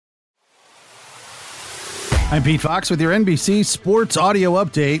I'm Pete Fox with your NBC Sports Audio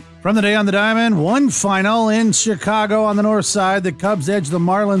Update. From the day on the diamond, one final in Chicago on the north side. The Cubs edge the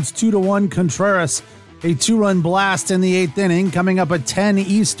Marlins 2-1 Contreras. A two-run blast in the eighth inning coming up at 10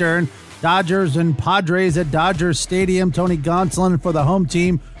 Eastern. Dodgers and Padres at Dodger Stadium. Tony Gonsolin for the home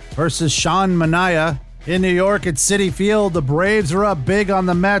team versus Sean Manaea. In New York at Citi Field, the Braves are up big on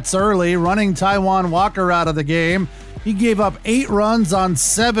the Mets early, running Taijuan Walker out of the game. He gave up 8 runs on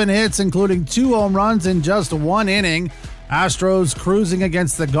 7 hits, including 2 home runs in just 1 inning. Astros cruising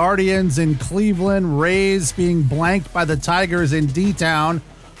against the Guardians in Cleveland. Rays being blanked by the Tigers in D-Town.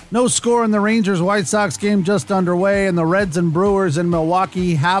 No score in the Rangers-White Sox game just underway, and the Reds and Brewers in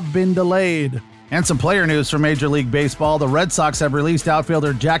Milwaukee have been delayed. And some player news from Major League Baseball. The Red Sox have released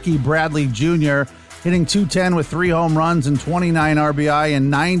outfielder Jackie Bradley Jr., hitting .210 with 3 home runs and 29 RBI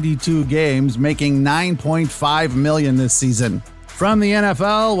in 92 games, making $9.5 million this season. From the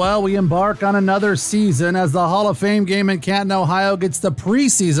NFL, well, we embark on another season as the Hall of Fame game in Canton, Ohio gets the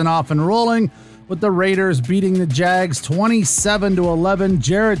preseason off and rolling, with the Raiders beating the Jags 27-11.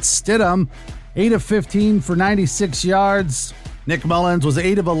 Jarrett Stidham, 8 of 15 for 96 yards. Nick Mullins was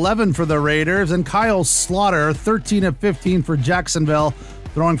 8 of 11 for the Raiders, and Kyle Slaughter, 13 of 15 for Jacksonville,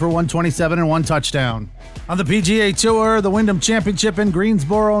 throwing for 127 and 1 touchdown. On the PGA Tour, the Wyndham Championship in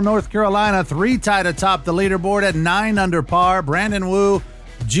Greensboro, North Carolina, 3 tied atop the leaderboard at 9 under par. Brandon Wu,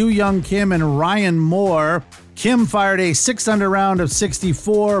 Ju Young Kim, and Ryan Moore. Kim fired a 6-under round of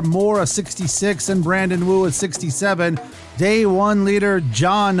 64, Moore a 66, and Brandon Wu a 67. Day 1 leader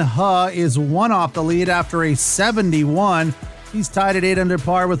John Huh is 1 off the lead after a 71. He's tied at 8 under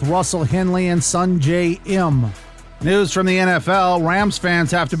par with Russell Henley and Sungjae Im. News from the NFL, Rams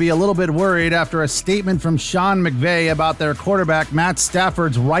fans have to be a little bit worried after a statement from Sean McVay about their quarterback Matt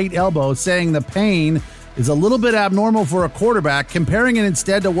Stafford's right elbow, saying the pain is a little bit abnormal for a quarterback, comparing it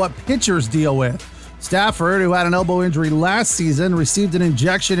instead to what pitchers deal with. Stafford, who had an elbow injury last season, received an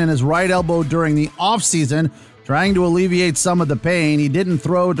injection in his right elbow during the offseason, trying to alleviate some of the pain. He didn't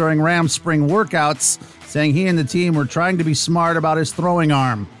throw during Rams spring workouts, saying he and the team were trying to be smart about his throwing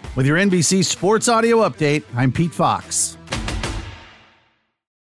arm. With your NBC Sports Audio Update, I'm Pete Fox.